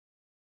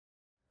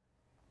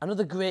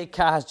Another great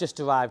car has just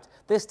arrived.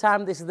 This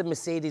time, this is the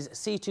Mercedes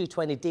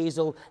C220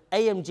 Diesel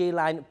AMG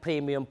line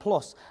Premium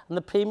Plus. And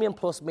the Premium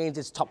Plus means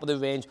it's top of the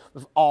range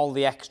with all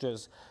the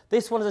extras.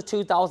 This one is a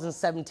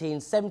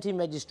 2017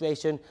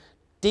 registration,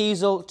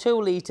 diesel,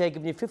 2 litre,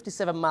 giving you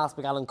 57 miles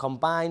per gallon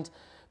combined.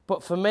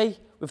 But for me,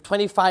 with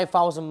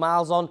 25,000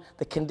 miles on,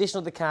 the condition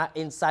of the car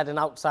inside and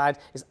outside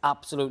is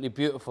absolutely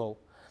beautiful.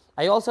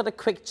 I also had a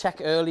quick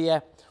check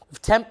earlier.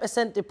 With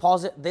 10%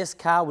 deposit, this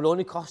car will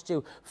only cost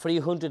you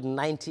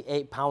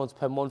 £398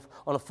 per month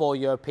on a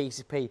 4-year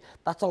PCP.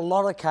 That's a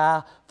lot of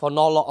car for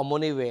not a lot of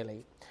money,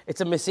 really.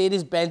 It's a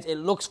Mercedes-Benz. It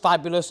looks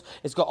fabulous.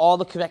 It's got all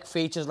the correct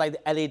features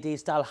like the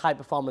LED-style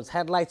high-performance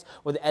headlights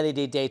with the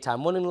LED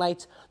daytime running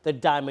lights, the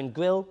diamond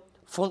grille,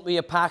 front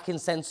rear parking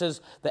sensors,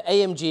 the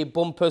AMG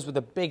bumpers with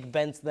the big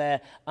vents there,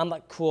 and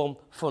that chrome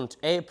front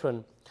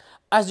apron.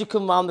 As you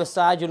come around the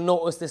side, you'll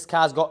notice this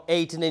car's got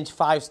 18-inch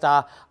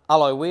 5-star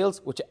alloy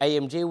wheels, which are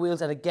AMG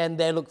wheels, and again,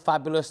 they look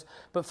fabulous.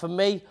 But for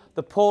me,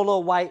 the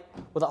Polar White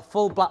with that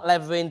full black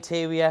leather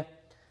interior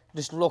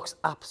just looks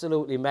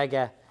absolutely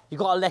mega.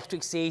 You've got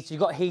electric seats, you've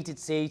got heated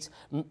seats,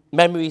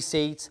 memory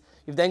seats.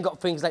 You've then got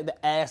things like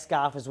the air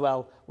scarf as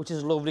well, which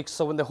is lovely.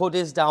 So when the hood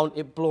is down,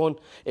 it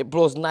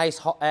blows nice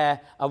hot air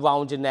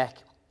around your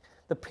neck.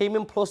 The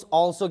Premium Plus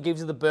also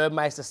gives you the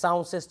Burmeister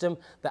sound system,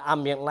 the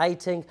ambient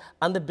lighting,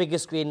 and the bigger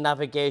screen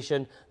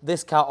navigation.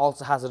 This car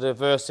also has a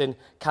reversing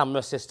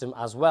camera system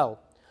as well.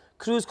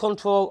 Cruise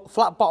control,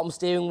 flat bottom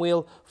steering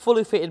wheel,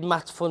 fully fitted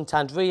matte front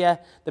and rear,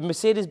 the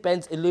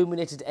Mercedes-Benz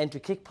illuminated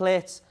entry kick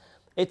plates.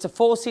 It's a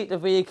 4-seater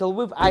vehicle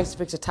with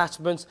ISOFIX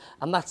attachments,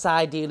 and that's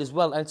ideal as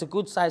well, and it's a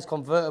good size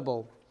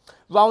convertible.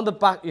 Round the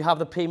back, you have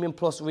the Premium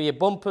Plus rear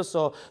bumper,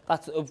 so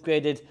that's the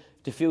upgraded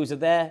diffuser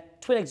there.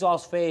 Twin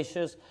exhaust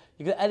fascias,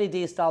 you've got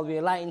LED style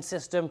rear lighting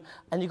system,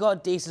 and you've got a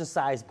decent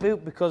sized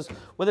boot because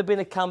with it being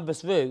a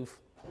canvas roof,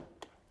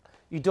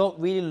 you don't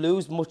really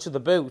lose much of the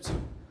boot.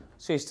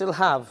 So you still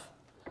have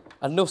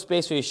enough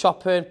space for your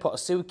shopping, put a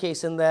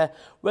suitcase in there.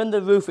 When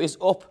the roof is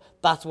up,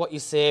 that's what you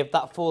save,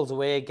 that falls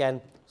away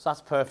again. So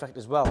that's perfect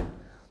as well.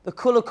 The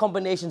colour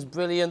combination's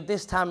brilliant.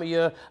 This time of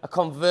year, a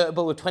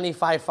convertible with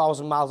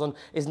 25,000 miles on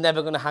is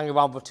never going to hang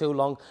around for too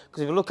long.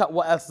 Because if you look at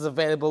what else is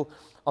available,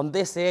 on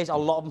this age, a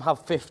lot of them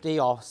have 50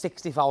 or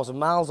 60,000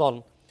 miles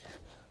on.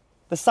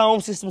 The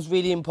sound system's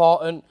really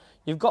important.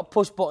 You've got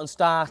push button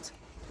start,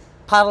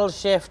 paddle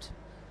shift,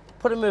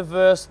 put in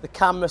reverse, the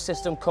camera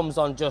system comes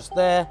on just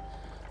there.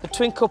 The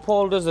twin cup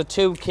holders, the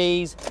 2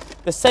 keys,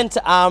 the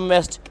centre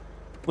armrest,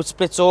 which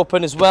splits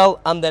open as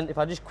well. And then if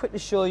I just quickly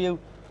show you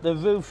the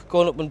roof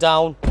going up and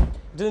down,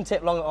 it doesn't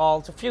take long at all.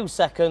 It's a few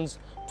seconds.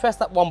 Press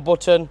that one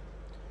button.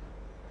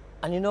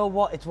 And you know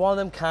what? It's one of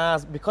them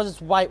cars, because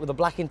it's white with a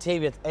black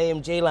interior, it's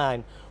AMG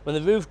line. When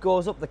the roof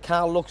goes up, the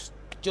car looks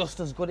just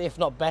as good, if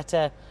not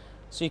better.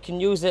 So you can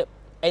use it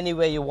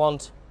anywhere you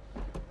want.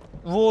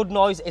 Road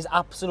noise is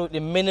absolutely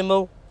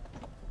minimal.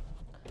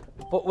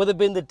 But with it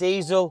being the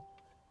diesel,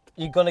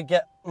 you're going to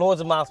get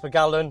loads of miles per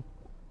gallon.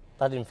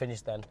 That didn't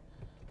finish then.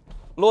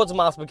 Loads of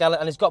miles per gallon,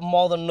 and it's got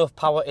more than enough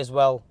power as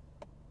well.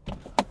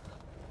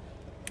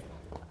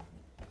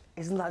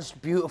 Isn't that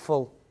just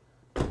beautiful?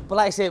 But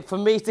like I say, for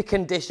me, it's the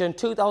condition.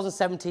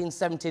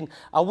 2017,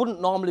 I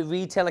wouldn't normally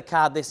retail a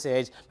car this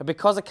age, but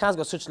because the car's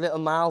got such little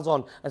miles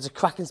on, and it's a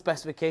cracking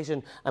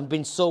specification and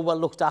been so well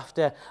looked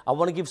after, I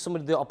want to give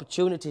somebody the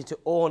opportunity to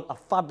own a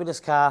fabulous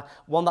car,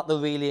 one that they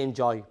really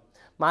enjoy.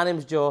 My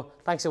name's Joe.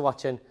 Thanks for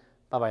watching.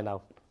 Bye-bye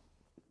now.